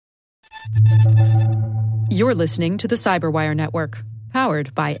You're listening to the Cyberwire Network,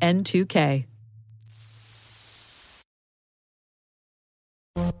 powered by N2K.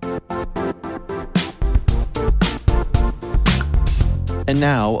 And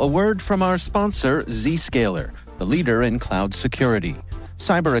now, a word from our sponsor, Zscaler, the leader in cloud security.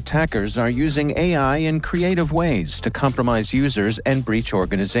 Cyber attackers are using AI in creative ways to compromise users and breach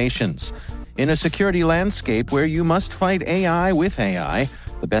organizations. In a security landscape where you must fight AI with AI,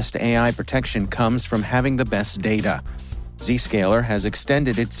 the best AI protection comes from having the best data. Zscaler has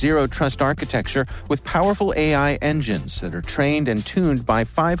extended its zero-trust architecture with powerful AI engines that are trained and tuned by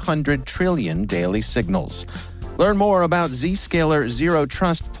 500 trillion daily signals. Learn more about Zscaler Zero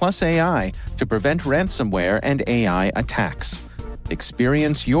Trust Plus AI to prevent ransomware and AI attacks.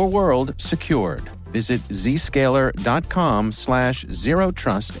 Experience your world secured. Visit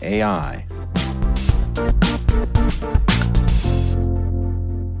zscaler.com/zerotrustai.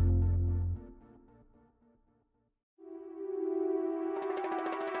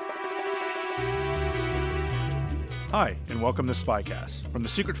 Hi, and welcome to SpyCast, from the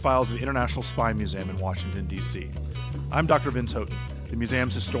secret files of the International Spy Museum in Washington, D.C. I'm Dr. Vince Houghton, the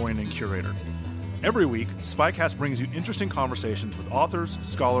museum's historian and curator. Every week, SpyCast brings you interesting conversations with authors,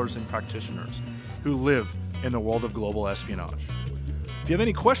 scholars, and practitioners who live in the world of global espionage. If you have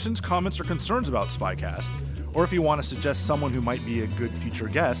any questions, comments, or concerns about SpyCast, or if you want to suggest someone who might be a good future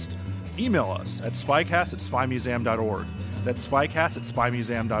guest, email us at spycast@spymuseum.org. That's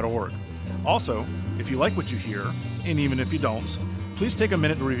spycast@spymuseum.org. Also, if you like what you hear, and even if you don't, please take a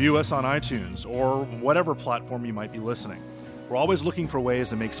minute to review us on iTunes or whatever platform you might be listening. We're always looking for ways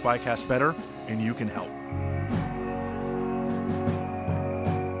to make SpyCast better, and you can help.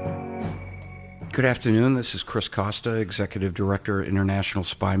 Good afternoon. This is Chris Costa, Executive Director, International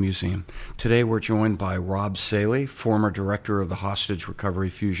Spy Museum. Today we're joined by Rob Saley, former Director of the Hostage Recovery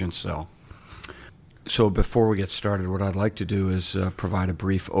Fusion Cell. So before we get started, what I'd like to do is provide a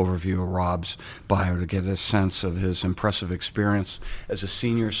brief overview of Rob's bio to get a sense of his impressive experience as a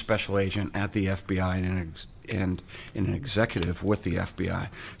senior special agent at the FBI and an executive with the FBI.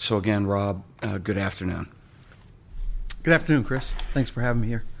 So again, Rob, good afternoon. Good afternoon, Chris. Thanks for having me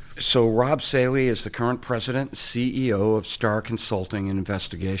here. So Rob Saley is the current president and CEO of Star Consulting and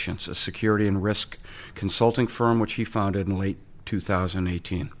Investigations, a security and risk consulting firm which he founded in late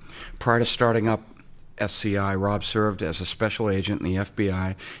 2018. Prior to starting up SCI, Rob served as a special agent in the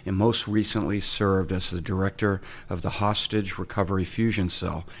FBI and most recently served as the director of the Hostage Recovery Fusion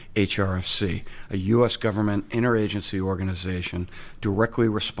Cell, HRFC, a U.S. government interagency organization directly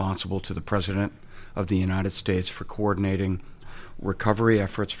responsible to the President of the United States for coordinating recovery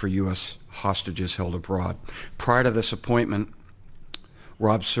efforts for U.S. hostages held abroad. Prior to this appointment,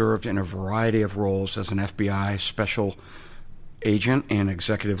 Rob served in a variety of roles as an FBI special agent and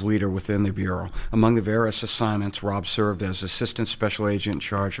executive leader within the Bureau. Among the various assignments, Rob served as Assistant Special Agent in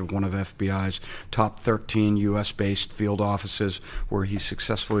charge of one of FBI's top 13 U.S.-based field offices, where he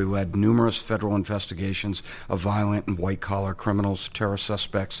successfully led numerous federal investigations of violent and white-collar criminals, terrorist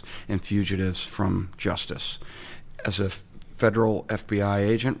suspects, and fugitives from justice. As a federal FBI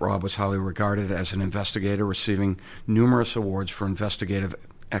agent, Rob was highly regarded as an investigator, receiving numerous awards for investigative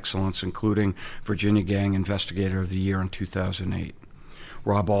excellence, including Virginia Gang Investigator of the Year in 2008.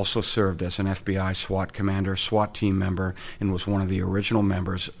 Rob also served as an FBI SWAT commander, SWAT team member, and was one of the original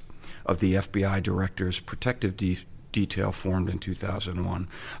members of the FBI Director's Protective Detail formed in 2001.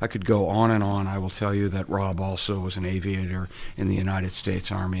 I could go on and on. I will tell you that Rob also was an aviator in the United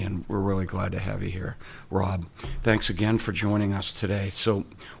States Army, and we're really glad to have you here, Rob. Thanks again for joining us today. So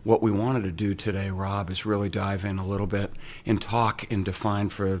what we wanted to do today, Rob, is really dive in a little bit and talk and define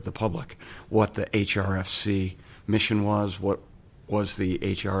for the public what the HRFC mission was, what was the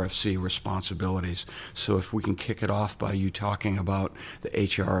HRFC responsibilities. So if we can kick it off by you talking about the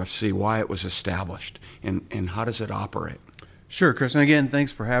HRFC, why it was established, and how does it operate? Sure, Chris. And again,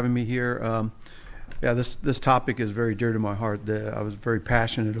 thanks for having me here. This topic is very dear to my heart. I was very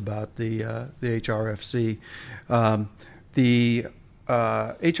passionate about the HRFC. The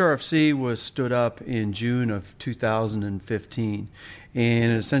HRFC was stood up in June of 2015.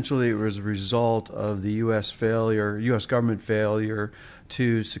 And essentially it was a result of the U.S. government failure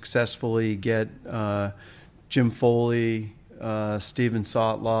to successfully get Jim Foley, Steven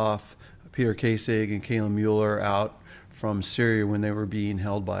Sotloff, Peter Kasich, and Kayla Mueller out from Syria when they were being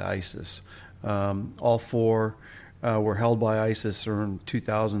held by ISIS. All four were held by ISIS in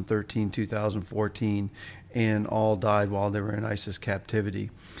 2013, 2014, and all died while they were in ISIS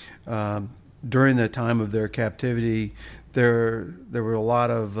captivity. during the time of their captivity, there were a lot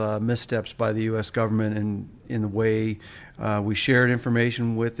of missteps by the U.S. government in the way we shared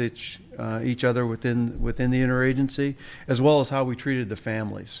information with each other within the interagency, as well as how we treated the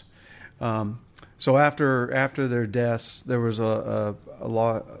families. So after their deaths, there was a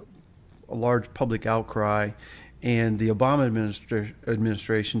large public outcry, and the Obama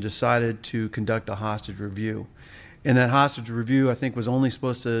administration decided to conduct a hostage review. And that hostage review, I think, was only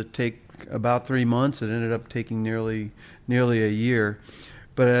supposed to take about 3 months. It ended up taking nearly a year.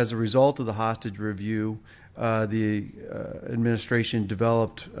 But as a result of the hostage review, the administration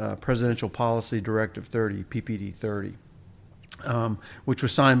developed Presidential Policy Directive 30, PPD 30, which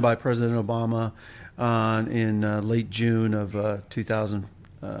was signed by President Obama in late June of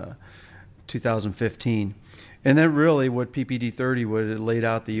 2015. And then really what PPD 30 would, it laid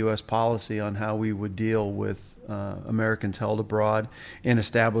out the U.S. policy on how we would deal with Americans held abroad and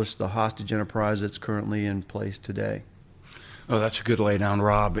establish the hostage enterprise that's currently in place today. Oh, that's a good laydown,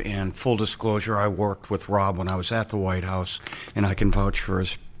 Rob. And full disclosure, I worked with Rob when I was at the White House, and I can vouch for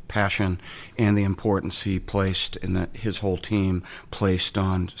his passion and the importance he placed and that his whole team placed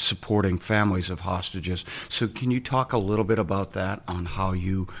on supporting families of hostages. So can you talk a little bit about that, on how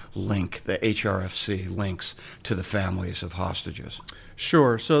you link, the HRFC links to the families of hostages?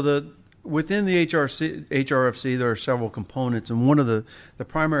 Sure. So within the HRFC, there are several components, and one of the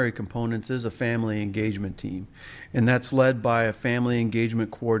primary components is a family engagement team, and that's led by a family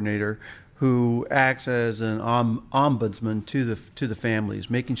engagement coordinator who acts as an ombudsman to the families,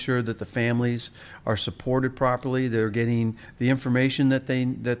 making sure that the families are supported properly, they're getting the information that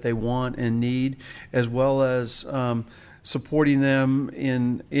they want and need, as well as supporting them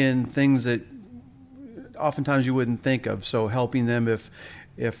in things that oftentimes you wouldn't think of. So helping them if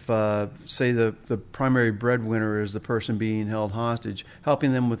say the primary breadwinner is the person being held hostage,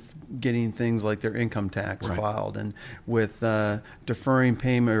 helping them with getting things like their income tax filed, and with deferring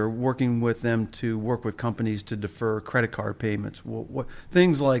payment, or working with them to work with companies to defer credit card payments,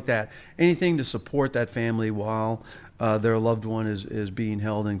 things like that. Anything to support that family while their loved one is being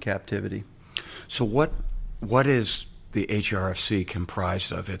held in captivity. So what is the HRFC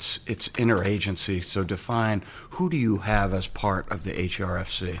comprised of? It's interagency, so define, who do you have as part of the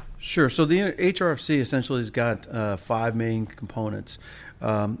HRFC? Sure. So the HRFC essentially has got 5 main components.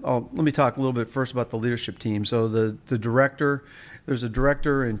 Let me talk a little bit first about the leadership team. So the director, there's a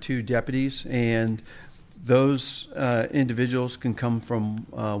director and 2 deputies, and those individuals can come from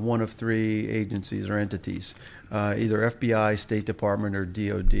one of 3 agencies or entities, either FBI, State Department, or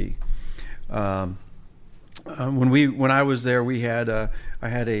DOD. When I was there, I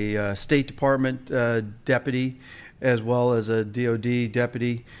had a State Department deputy as well as a DOD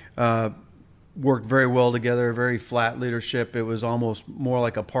deputy. Worked very well together, very flat leadership. It was almost more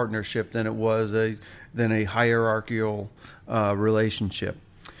like a partnership than it was a hierarchical relationship.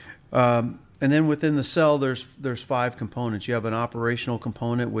 And then within the cell, there's 5 components. You have an operational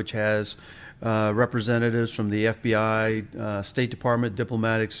component, which has representatives from the FBI, State Department,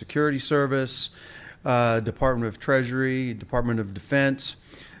 Diplomatic Security Service, Department of Treasury, Department of Defense.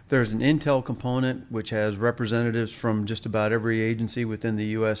 There's an intel component, which has representatives from just about every agency within the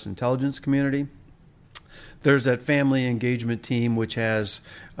U.S. intelligence community. There's that family engagement team, which has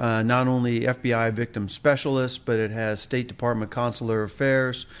not only FBI victim specialists, but it has State Department consular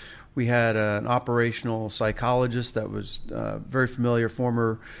affairs. We had an operational psychologist that was very familiar,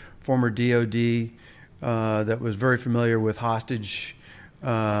 former DOD, that was very familiar with hostage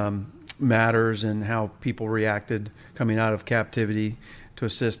matters and how people reacted coming out of captivity, to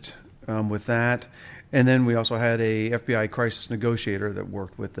assist with that. And then we also had a FBI crisis negotiator that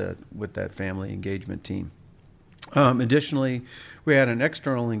worked with that family engagement team. Additionally, we had an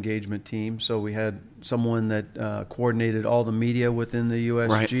external engagement team, so we had someone that coordinated all the media within the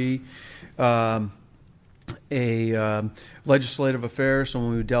USG. Right. A legislative affairs, so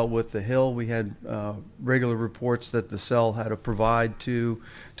when we dealt with the Hill, we had regular reports that the cell had to provide to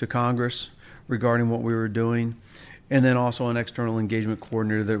Congress regarding what we were doing. And then also an external engagement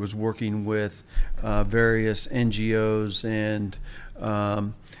coordinator that was working with various NGOs and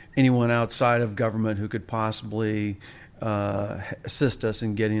anyone outside of government who could possibly assist us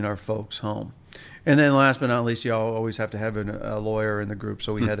in getting our folks home. And then last but not least, you always have to have a lawyer in the group.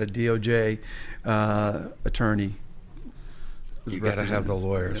 So we had a DOJ attorney. You got to have the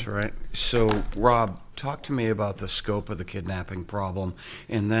lawyers, right? So, Rob, talk to me about the scope of the kidnapping problem.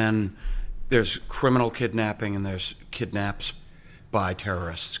 And then there's criminal kidnapping and there's kidnaps by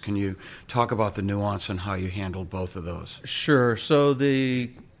terrorists. Can you talk about the nuance and how you handled both of those? Sure. So the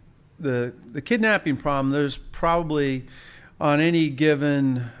kidnapping problem, there's probably on any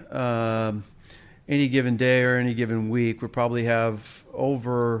given any given day or any given week, we probably have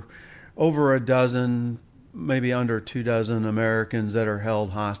over a dozen, maybe under 24 Americans that are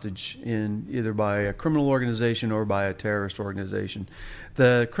held hostage in either by a criminal organization or by a terrorist organization.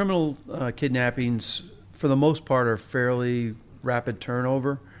 The criminal kidnappings, for the most part, are fairly rapid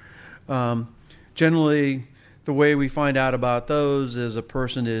turnover. Generally, the way we find out about those is a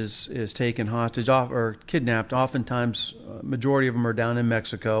person is taken hostage or kidnapped. Oftentimes, majority of them are down in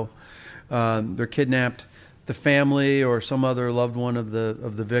Mexico. They're kidnapped. The family or some other loved one of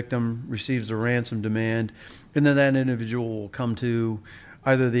the victim receives a ransom demand, and then that individual will come to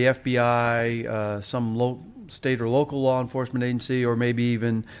either the FBI, some state or local law enforcement agency, or maybe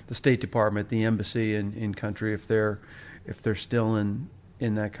even the State Department, the embassy in country if they're still in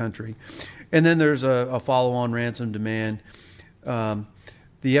that country. And then there's a follow-on ransom demand. The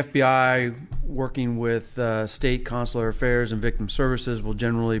FBI, working with state consular affairs and victim services, will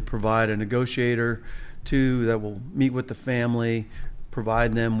generally provide a negotiator that will meet with the family,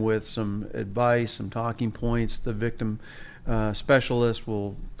 provide them with some advice, some talking points. The victim specialist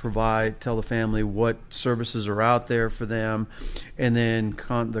will tell the family what services are out there for them, and then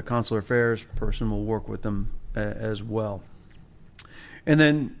the consular affairs person will work with them as well. And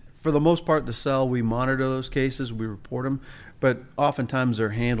then, for the most part, the cell, we monitor those cases, we report them, but oftentimes they're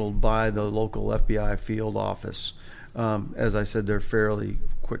handled by the local FBI field office. As I said, they're fairly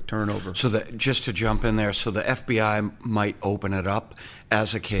quick turnover. So just to jump in there, so the FBI might open it up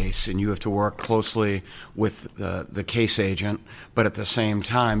as a case, and you have to work closely with the case agent, but at the same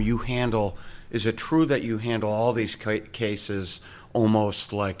time, is it true that you handle all these cases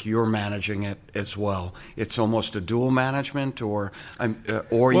almost like you're managing it as well? It's almost a dual management, or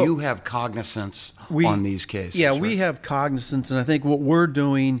you have cognizance on these cases? Yeah, right? We have cognizance, and I think what we're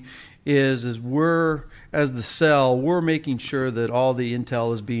doing is we're, as the cell, we're making sure that all the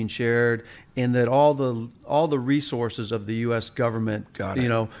intel is being shared and that all the resources of the U.S. government,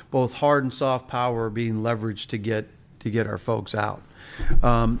 both hard and soft power, are being leveraged to get our folks out.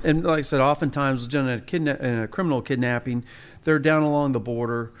 And like I said, oftentimes in a criminal kidnapping, they're down along the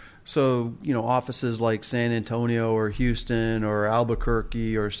border. So, offices like San Antonio or Houston or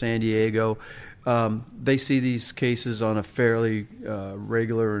Albuquerque or San Diego, they see these cases on a fairly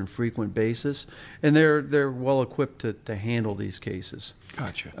regular and frequent basis, and they're well equipped to handle these cases.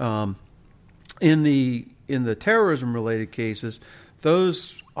 Gotcha. In the terrorism related cases,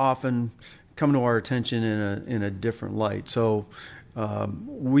 those often come to our attention in a different light. So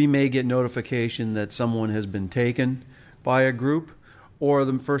we may get notification that someone has been taken by a group, or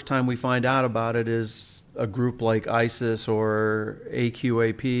the first time we find out about it is a group like ISIS or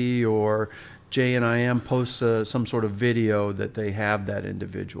AQAP or JNIM posts some sort of video that they have that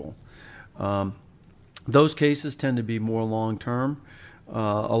individual. Those cases tend to be more long-term.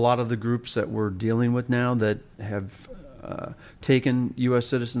 A lot of the groups that we're dealing with now that have taken U.S.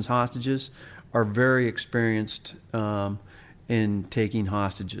 citizens hostages are very experienced in taking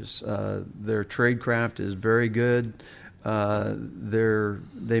hostages. Their tradecraft is very good.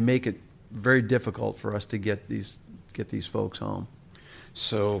 They make it very difficult for us to get these folks home.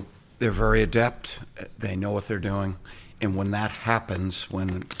 So they're very adept. They know what they're doing. And when that happens,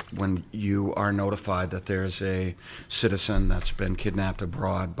 when you are notified that there's a citizen that's been kidnapped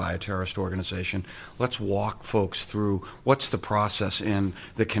abroad by a terrorist organization, let's walk folks through what's the process in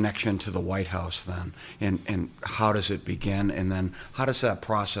the connection to the White House then, and how does it begin, and then how does that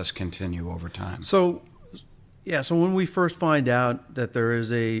process continue over time? So when we first find out that there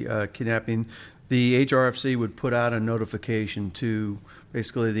is a kidnapping, the HRFC would put out a notification to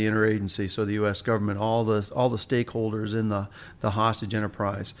basically the interagency, so the U.S. government, all the stakeholders in the hostage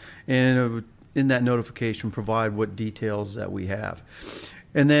enterprise, and it would, in that notification, provide what details that we have.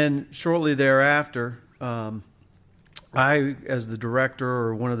 And then shortly thereafter, I, as the director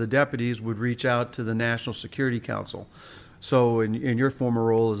or one of the deputies, would reach out to the National Security Council. So in your former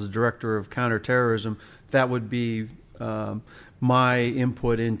role as the director of counterterrorism, that would be my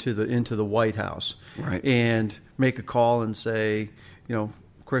input into the White House, right, and make a call and say,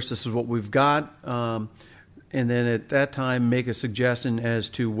 Chris, this is what we've got, and then at that time make a suggestion as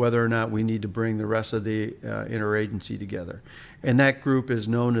to whether or not we need to bring the rest of the interagency together. And that group is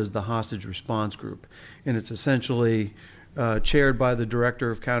known as the Hostage Response Group, and it's essentially chaired by the director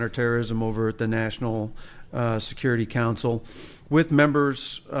of counterterrorism over at the National Security Council, with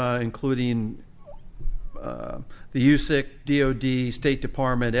members including the USIC, DOD, State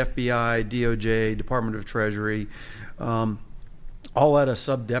Department, FBI, DOJ, Department of Treasury, all at a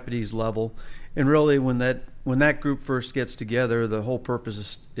sub-deputies level. And really, when that group first gets together, the whole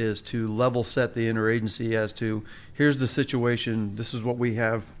purpose is to level set the interagency as to, here's the situation, this is what we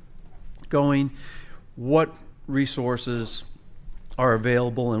have going. What resources are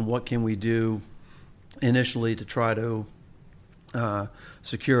available, and what can we do initially to try to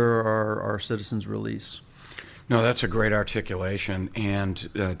secure our citizens' release? No, that's a great articulation. And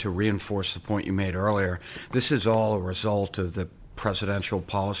to reinforce the point you made earlier, this is all a result of the Presidential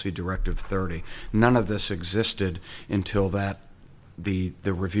Policy Directive 30. None of this existed until the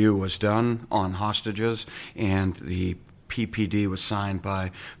review was done on hostages, and the PPD was signed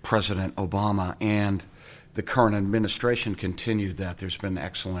by President Obama, and the current administration continued that. There's been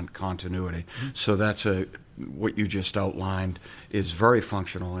excellent continuity. So that's what you just outlined is very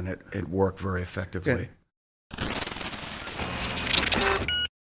functional, and it worked very effectively. Okay.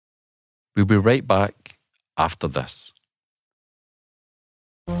 We'll be right back after this.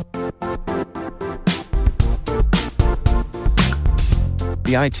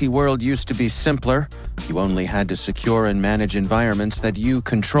 The IT world used to be simpler. You only had to secure and manage environments that you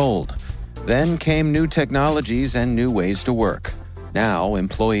controlled. Then came new technologies and new ways to work. Now,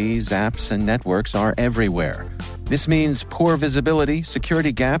 employees, apps, and networks are everywhere. This means poor visibility,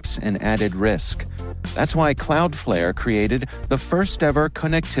 security gaps, and added risk. That's why Cloudflare created the first-ever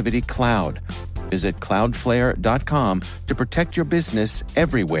connectivity cloud. Visit cloudflare.com to protect your business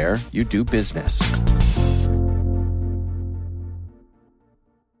everywhere you do business.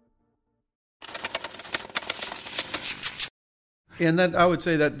 And that, I would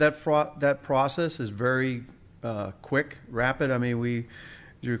say that process is very quick, rapid. I mean, as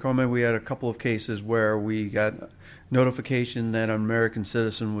you recall, we had a couple of cases where we got notification that an American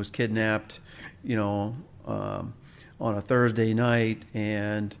citizen was kidnapped, on a Thursday night,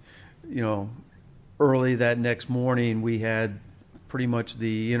 and early that next morning we had pretty much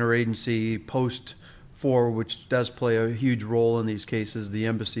the interagency post forward, which does play a huge role in these cases, the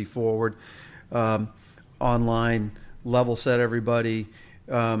embassy forward, online, level set everybody,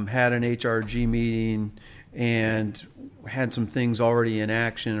 had an HRG meeting, and had some things already in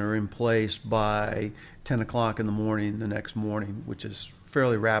action or in place by 10 o'clock in the morning the next morning, which is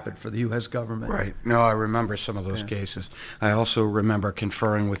fairly rapid for the U.S. government. Right. No, I remember some of those cases. I also remember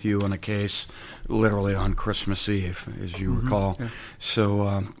conferring with you on a case literally on Christmas Eve, as you recall. Yeah.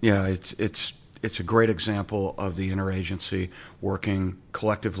 So, it's a great example of the interagency working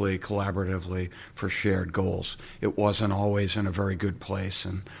collectively, collaboratively for shared goals. It wasn't always in a very good place,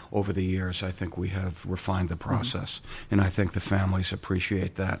 and over the years I think we have refined the process, and I think the families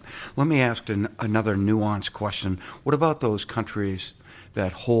appreciate that. Let me ask another nuanced question. What about those countries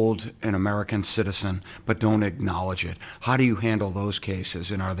that hold an American citizen but don't acknowledge it? How do you handle those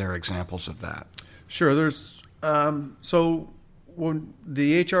cases, and are there examples of that? Sure. There's when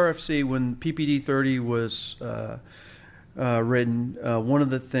the HRFC, when PPD 30 was written, one of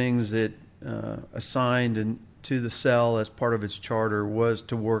the things that assigned to the cell as part of its charter was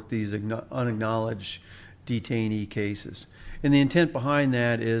to work these unacknowledged detainee cases. And the intent behind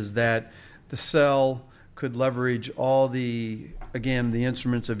that is that the cell could leverage all the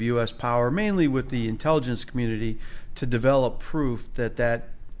instruments of U.S. power, mainly with the intelligence community, to develop proof that that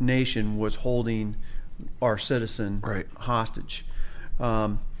nation was holding our citizen hostage.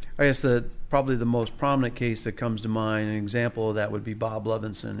 I guess probably the most prominent case that comes to mind, an example of that would be Bob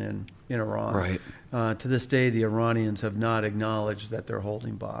Levinson in Iran. Right. To this day, the Iranians have not acknowledged that they're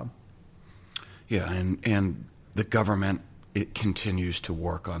holding Bob. Yeah, and the government, it continues to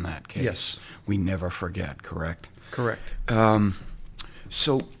work on that case. Yes. We never forget, correct? Correct.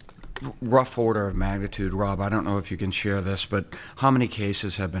 So, rough order of magnitude, Rob, I don't know if you can share this, but how many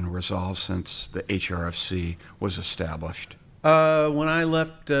cases have been resolved since the HRFC was established? When I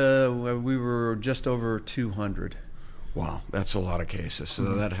left, we were just over 200. Wow, that's a lot of cases.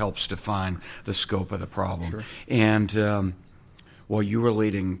 So that helps define the scope of the problem. Sure. And while you were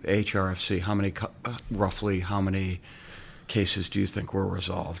leading HRFC, roughly how many cases do you think were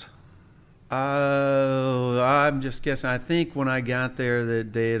resolved? I'm just guessing. I think when I got there,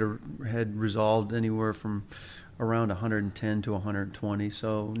 that they had resolved anywhere from around 110 to 120,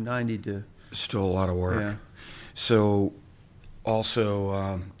 so 90 to... Still a lot of work. Yeah. So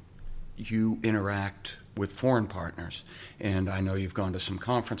also you interact with foreign partners, and I know you've gone to some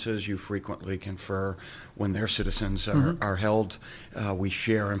conferences. You frequently confer when their citizens are held. We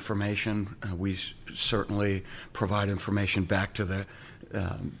share information. We certainly provide information back to the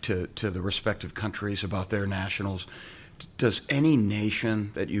respective countries about their nationals. Does any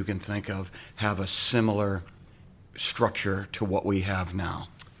nation that you can think of have a similar structure to what we have now?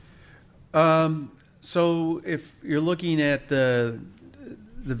 So if you're looking at the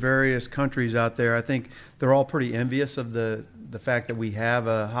various countries out there, I think they're all pretty envious of the fact that we have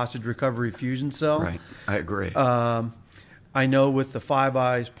a hostage recovery fusion cell. Right, I agree. I know with the Five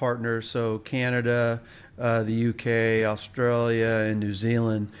Eyes partners, so Canada, the UK, Australia, and New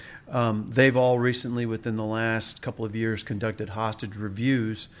Zealand, they've all recently, within the last couple of years, conducted hostage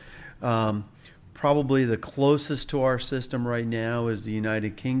reviews. Probably the closest to our system right now is the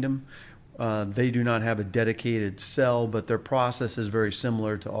United Kingdom. They do not have a dedicated cell, but their process is very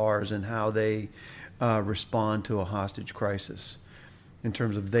similar to ours in how they respond to a hostage crisis. In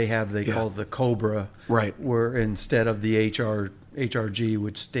terms of they call it the COBRA, right? Where instead of the HRG,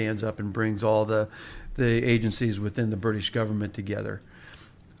 which stands up and brings all the agencies within the British government together.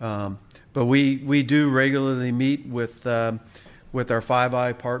 But we do regularly meet with our Five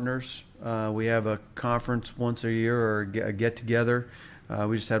Eye partners. We have a conference once a year or a get together.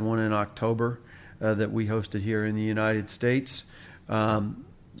 We just had one in October that we hosted here in the United States.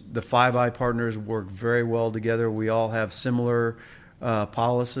 The Five Eye partners work very well together. We all have similar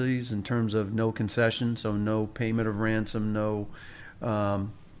policies in terms of no concession, so no payment of ransom, no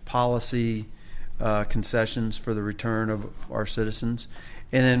policy concessions for the return of our citizens.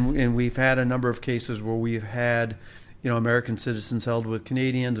 And we've had a number of cases where we've had, American citizens held with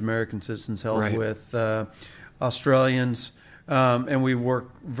Canadians, American citizens held with Australians, and we work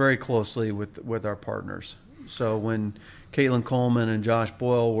very closely with our partners. So when Caitlin Coleman and Josh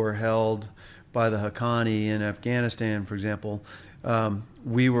Boyle were held by the Haqqani in Afghanistan, for example,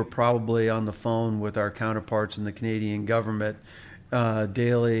 we were probably on the phone with our counterparts in the Canadian government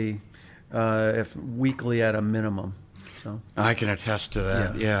daily, if weekly at a minimum. So I can attest to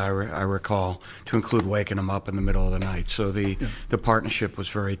that. Yeah, I recall, to include waking them up in the middle of the night. So the partnership was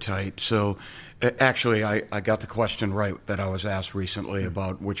very tight. So actually, I got the question right that I was asked recently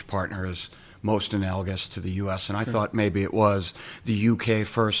about which partner is most analogous to the U.S., and I thought maybe it was the U.K.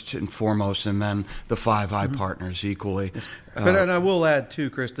 first and foremost, and then the Five Eye partners equally. But and I will add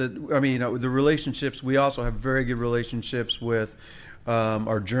too, Chris, that the relationships, we also have very good relationships with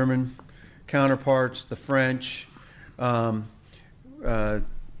our German counterparts, the French.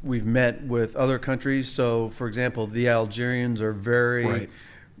 We've met with other countries. So, for example, the Algerians are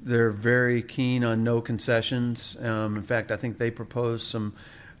they're very keen on no concessions. In fact, I think they proposed some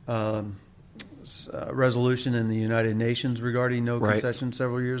resolution in the United Nations regarding no concessions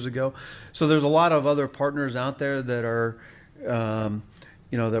several years ago. So there's a lot of other partners out there that are,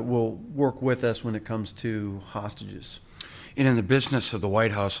 that will work with us when it comes to hostages. And in the business of the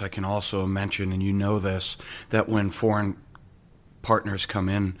White House, I can also mention, and you know this, that when foreign partners come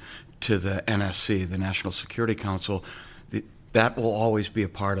in to the NSC, the National Security Council, that will always be a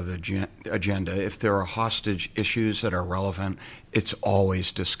part of the agenda. If there are hostage issues that are relevant, it's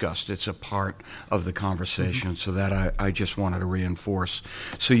always discussed. It's a part of the conversation, so that I just wanted to reinforce.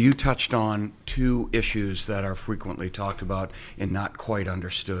 So you touched on two issues that are frequently talked about and not quite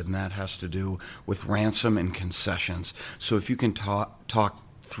understood, and that has to do with ransom and concessions. So if you can talk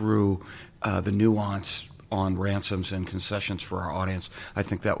through the nuance on ransoms and concessions for our audience, I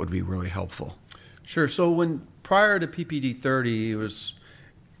think that would be really helpful. Sure. So prior to PPD 30, it was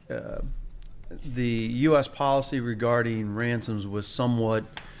the U.S. policy regarding ransoms was somewhat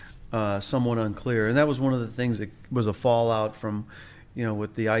unclear, and that was one of the things that was a fallout from,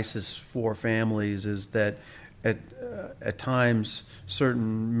 with the ISIS-4 families, is that at times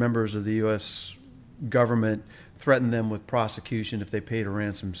certain members of the U.S. government threatened them with prosecution if they paid a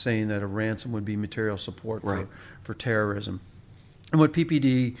ransom, saying that a ransom would be material support for terrorism. And what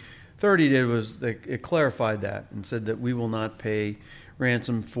PPD 30 did was it clarified that and said that we will not pay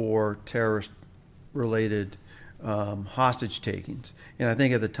ransom for terrorist-related hostage takings. And I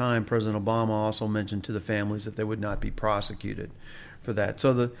think at the time, President Obama also mentioned to the families that they would not be prosecuted for that.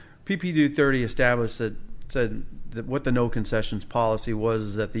 So the PPD 30 established said that what the no concessions policy was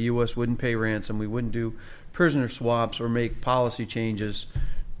is that the U.S. wouldn't pay ransom, we wouldn't do prisoner swaps or make policy changes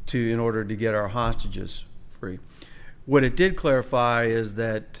in order to get our hostages free. What it did clarify is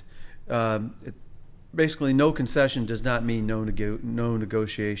that basically no concession does not mean no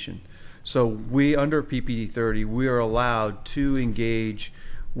negotiation. So we, under PPD 30, we are allowed to engage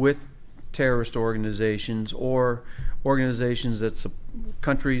with terrorist organizations or organizations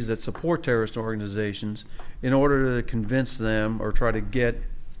countries that support terrorist organizations in order to convince them or try to get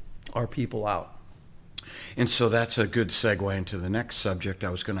our people out. And so that's a good segue into the next subject I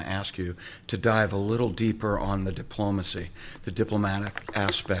was going to ask you, to dive a little deeper on the diplomacy, the diplomatic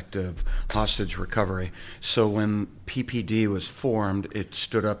aspect of hostage recovery. So when PPD was formed, it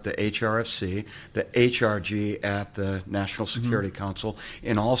stood up the HRFC, the HRG at the National Security Council,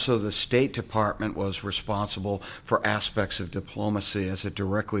 and also the State Department was responsible for aspects of diplomacy as it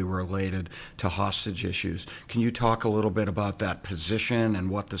directly related to hostage issues. Can you talk a little bit about that position and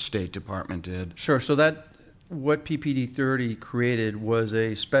what the State Department did? Sure. So that what PPD-30 created was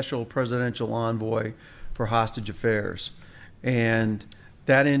a special presidential envoy for hostage affairs. And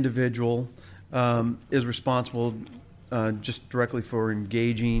that individual is responsible just directly for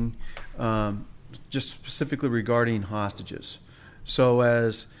engaging, just specifically regarding hostages. So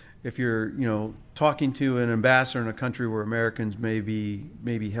as if you're, talking to an ambassador in a country where Americans may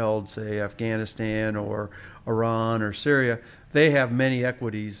be held, say Afghanistan or Iran or Syria, they have many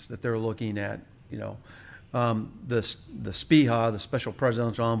equities that they're looking at. The SPIHA, the Special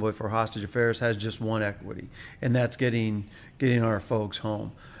Presidential Envoy for Hostage Affairs, has just one equity, and that's getting our folks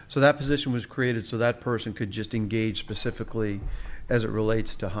home. So that position was created so that person could just engage specifically as it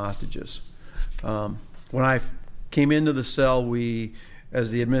relates to hostages. When I came into the cell, as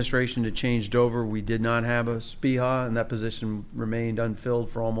the administration had changed over, we did not have a SPIHA, and that position remained unfilled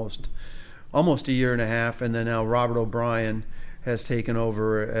for almost a year and a half. And then now Robert O'Brien has taken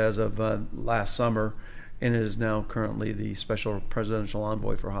over as of last summer, and is now currently the Special Presidential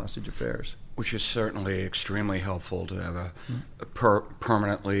Envoy for Hostage Affairs. Which is certainly extremely helpful to have a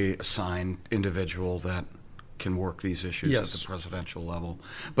permanently assigned individual that can work these issues at the presidential level.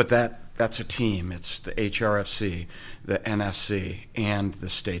 But that's a team. It's the HRFC, the NSC, and the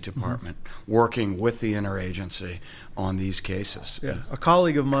State Department working with the interagency on these cases. Yeah, a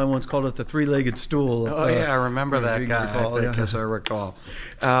colleague of mine once called it the three-legged stool. I remember that guy, as I recall.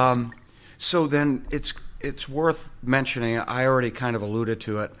 So then it's worth mentioning, I already kind of alluded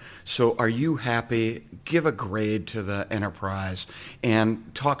to it, so are you happy? Give a grade to the enterprise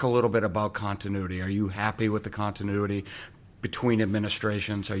and talk a little bit about continuity. Are you happy with the continuity between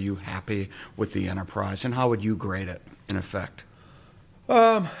administrations? Are you happy with the enterprise? And how would you grade it, in effect?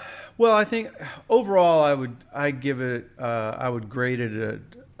 Well, I think overall I would grade it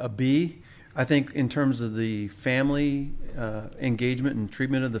a B. I think in terms of the family engagement and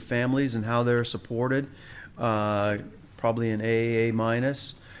treatment of the families and how they're supported, probably an AA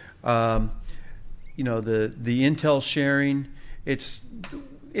minus. The intel sharing, it's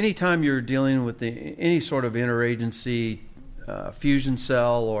anytime you're dealing with any sort of interagency fusion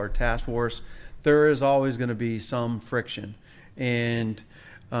cell or task force, there is always going to be some friction, and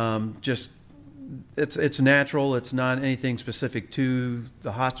it's natural. It's not anything specific to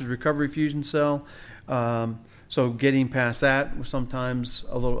the hostage recovery fusion cell. So getting past that was sometimes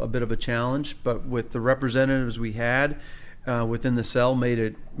a bit of a challenge, but with the representatives we had within the cell, made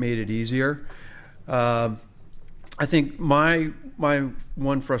it easier. I think my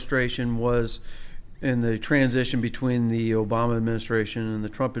one frustration was in the transition between the Obama administration and the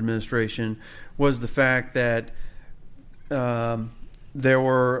Trump administration was the fact that there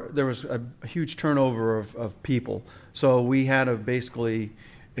was a huge turnover of people. So we had to basically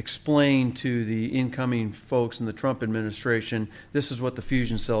explain to the incoming folks in the Trump administration, this is what the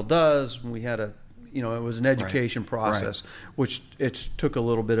fusion cell does. We had it was an education process, which it took a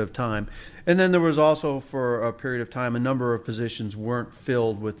little bit of time. And then there was also, for a period of time, a number of positions weren't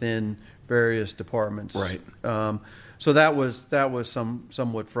filled within various departments. Right. So that was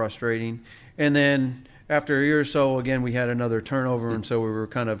somewhat frustrating. And then after a year or so, again, we had another turnover, and so we were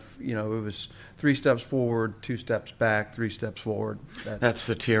kind of, it was 3 steps forward, 2 steps back, 3 steps forward. That's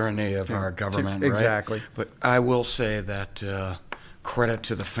the tyranny of our government, right? Exactly. But I will say that credit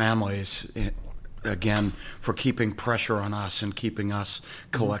to the families, again, for keeping pressure on us and keeping us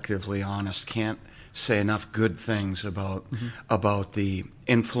collectively honest. Can't say enough good things about the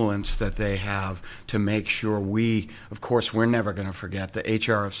influence that they have to make sure of course, we're never going to forget. The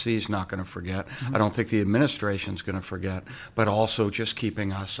HRFC is not going to forget. I don't think the administration's going to forget, but also just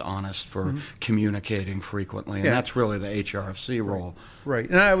keeping us honest for communicating frequently. And that's really the HRFC role. Right.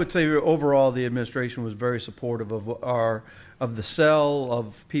 And I would say overall the administration was very supportive of the cell,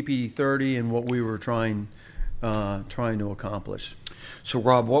 of PPD-30, and what we were trying to accomplish. So,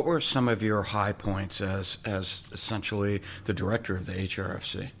 Rob, what were some of your high points as essentially the director of the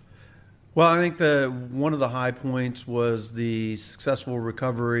HRFC? Well, I think one of the high points was the successful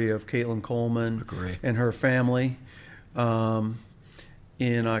recovery of Caitlin Coleman and her family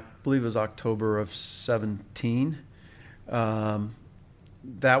in, I believe it was October of 2017.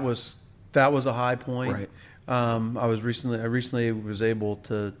 That was a high point. Right. I recently was able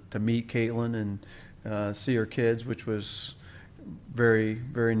to meet Caitlin and see her kids, which was very,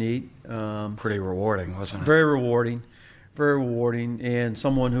 very neat. Pretty rewarding, wasn't it? Very rewarding, and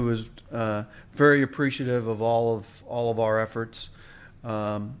someone who was very appreciative of all of our efforts.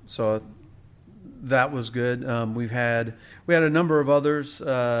 So that was good. We had a number of others,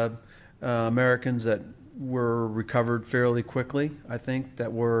 Americans that were recovered fairly quickly. I think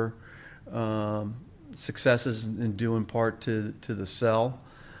that were successes in due in part to the cell.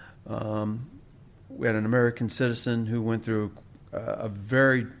 we had an American citizen who went through a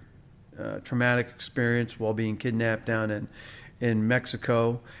very traumatic experience while being kidnapped down in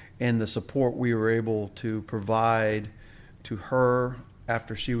Mexico, and the support we were able to provide to her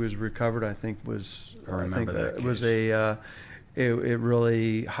after she was recovered, I think was I remember that it was case. It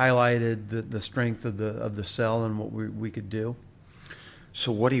really highlighted the strength of the cell and what we could do.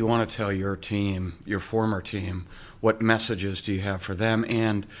 So what do you want to tell your team, your former team? What messages do you have for them,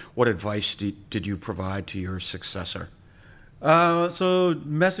 and what advice did you provide to your successor? So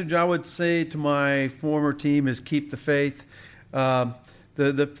message I would say to my former team is keep the faith.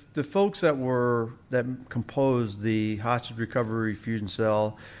 The folks that composed the Hostage Recovery Fusion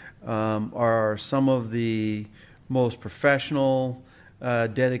Cell are some of the most professional,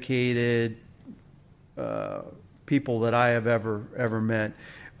 dedicated people that I have ever met.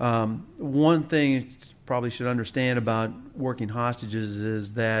 One thing you probably should understand about working hostages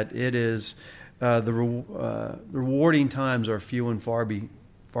is that it is the rewarding times are few and far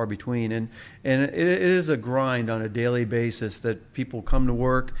between, and it is a grind on a daily basis that people come to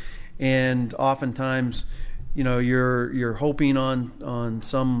work, and oftentimes, you're hoping on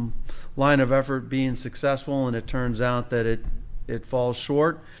some line of effort being successful, and it turns out that it falls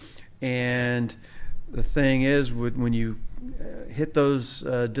short. And the thing is, when you hit those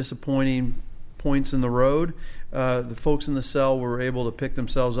disappointing points in the road, the folks in the cell were able to pick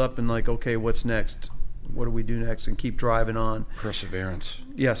themselves up and like, okay, what's next? What do we do next? And keep driving on. Perseverance.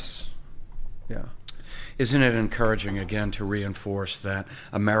 Yes. Yeah. Isn't it encouraging, again, to reinforce that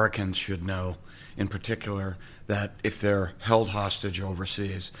Americans should know, in particular, that if they're held hostage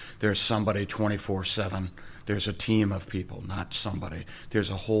overseas, there's somebody 24/7. There's a team of people, not somebody. There's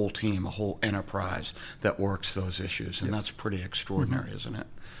a whole team, a whole enterprise that works those issues, and that's pretty extraordinary, isn't it?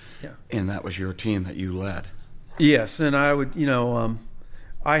 Yeah. And that was your team that you led. Yes, and I would,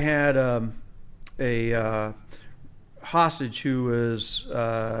 I had a hostage who was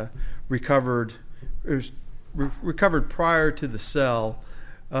recovered. It was recovered prior to the cell,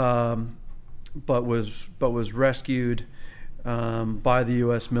 but was rescued by the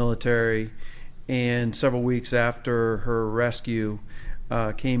U.S. military. And several weeks after her rescue,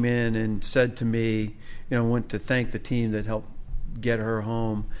 came in and said to me, went to thank the team that helped get her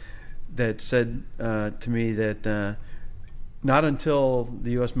home. That said to me that not until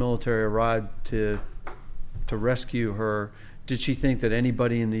the U.S. military arrived to rescue her did she think that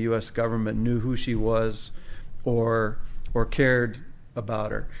anybody in the U.S. government knew who she was or cared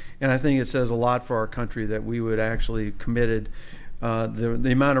about her. And I think it says a lot for our country that we would actually committed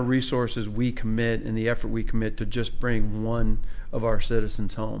the amount of resources we commit and the effort we commit to just bring one of our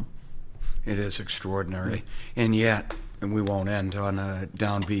citizens home. It is extraordinary. And yet, and we won't end on a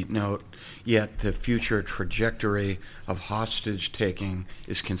downbeat note, yet the future trajectory of hostage taking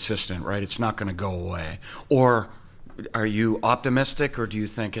is consistent, right? It's not going to go away. Or are you optimistic, or do you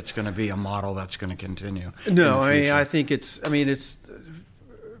think it's going to be a model that's going to continue? No, I think it's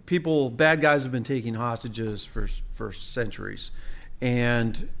people, bad guys have been taking hostages for centuries.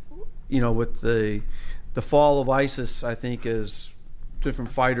 And, with the fall of ISIS, I think as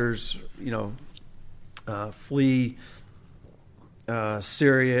different fighters, flee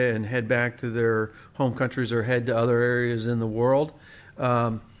Syria and head back to their home countries or head to other areas in the world.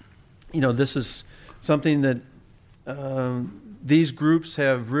 This is something that these groups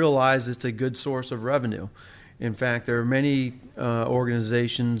have realized it's a good source of revenue. In fact, there are many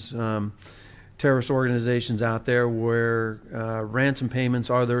organizations, terrorist organizations out there where ransom payments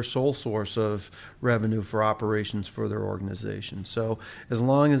are their sole source of revenue for operations for their organization. So as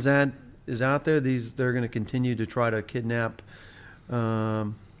long as that is out there, they're going to continue to try to kidnap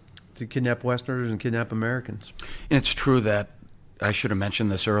Westerners and kidnap Americans. And it's true that, I should have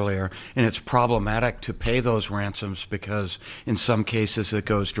mentioned this earlier, and it's problematic to pay those ransoms because in some cases it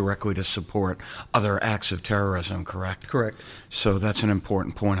goes directly to support other acts of terrorism, correct? Correct. So that's an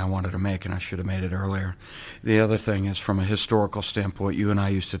important point I wanted to make, and I should have made it earlier. The other thing is, from a historical standpoint, you and I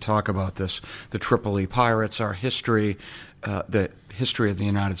used to talk about this, the Tripoli Pirates, our history, the history of the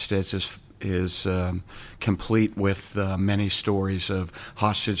United States is complete with many stories of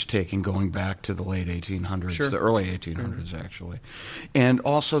hostage taking going back to the late 1800s, Sure. The early 1800s actually. And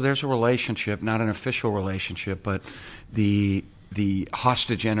also there's a relationship, not an official relationship, but the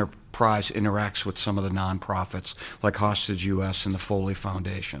hostage enterprise interacts with some of the nonprofits like Hostage US and the Foley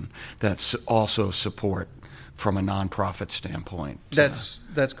Foundation that also support from a nonprofit standpoint. That's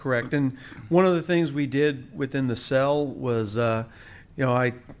correct. And one of the things we did within the cell was, when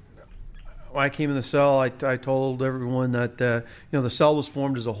I came in the cell, I told everyone that the cell was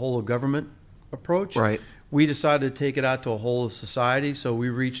formed as a whole of government approach. Right. we decided to take it out to a whole of society. So we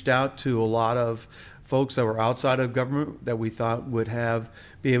reached out to a lot of folks that were outside of government that we thought would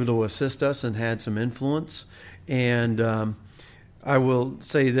be able to assist us and had some influence. And I will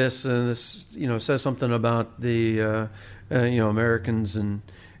say this, and this says something about the Americans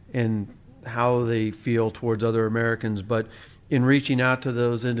and how they feel towards other Americans. But in reaching out to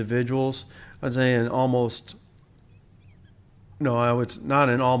those individuals, I'd say in all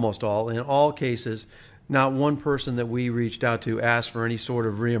cases, not one person that we reached out to asked for any sort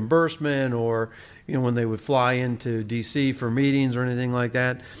of reimbursement, or when they would fly into D.C. for meetings or anything like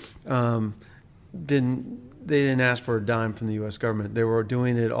that, they didn't ask for a dime from the U.S. government. They were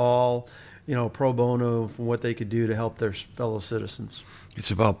doing it all, pro bono, for what they could do to help their fellow citizens. It's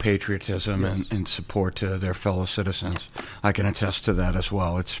about patriotism. Yes. and support to their fellow citizens. I can attest to that as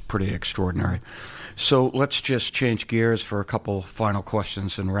well. It's pretty extraordinary. So let's just change gears for a couple final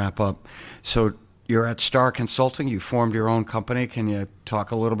questions and wrap up. So you're at Star Consulting. You formed your own company. Can you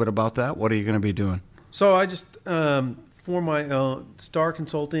talk a little bit about that? What are you going to be doing? So I just formed my own Star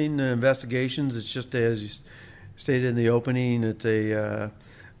Consulting Investigations. It's just, as you stated in the opening, it's a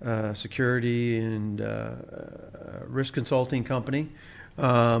security and risk consulting company.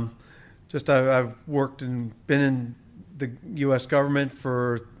 I've worked and been in the U.S. government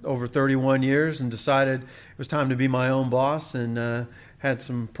for over 31 years and decided it was time to be my own boss, and had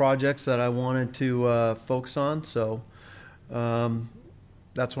some projects that I wanted to focus on. So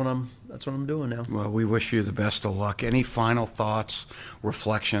that's what I'm doing now. Well, we wish you the best of luck. Any final thoughts,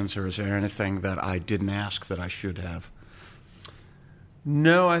 reflections, or is there anything that I didn't ask that I should have?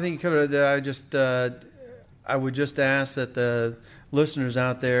 No, I think you covered it. I would just ask that the listeners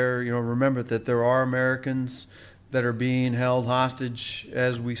out there, remember that there are Americans that are being held hostage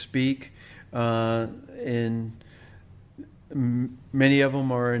as we speak, and many of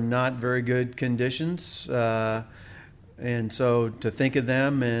them are in not very good conditions. And so to think of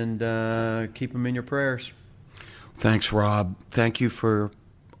them and keep them in your prayers. Thanks, Rob. Thank you for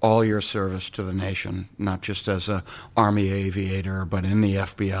all your service to the nation, not just as a Army aviator, but in the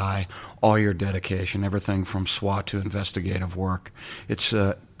FBI, all your dedication, everything from SWAT to investigative work. It's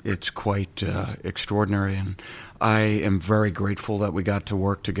quite extraordinary, and I am very grateful that we got to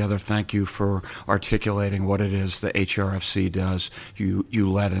work together. Thank you for articulating what it is the HRFC does. You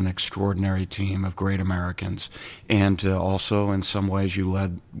led an extraordinary team of great Americans, and also in some ways you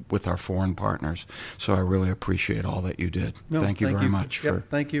led with our foreign partners. So I really appreciate all that you did. Thank you very much.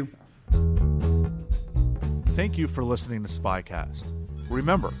 Thank you. Thank you for listening to Spycast.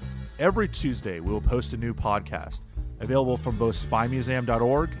 Remember, every Tuesday we will post a new podcast, available from both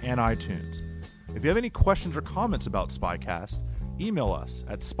spymuseum.org and iTunes. If you have any questions or comments about Spycast, email us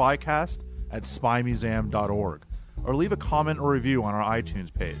at spycast@spymuseum.org or leave a comment or review on our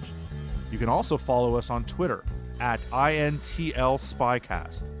iTunes page. You can also follow us on Twitter at INTL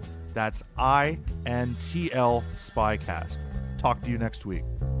Spycast. That's INTL Spycast. Talk to you next week.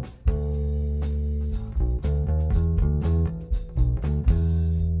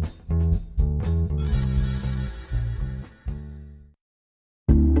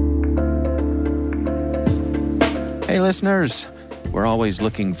 Hey listeners, we're always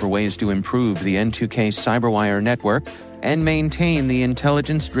looking for ways to improve the N2K Cyberwire network and maintain the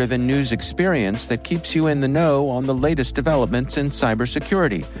intelligence-driven news experience that keeps you in the know on the latest developments in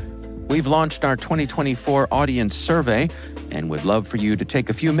cybersecurity. We've launched our 2024 audience survey and would love for you to take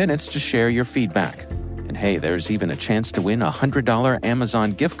a few minutes to share your feedback. And hey, there's even a chance to win a $100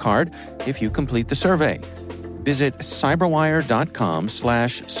 Amazon gift card if you complete the survey. Visit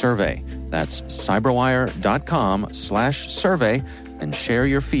cyberwire.com/survey. That's cyberwire.com/survey and share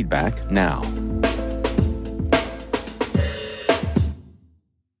your feedback now.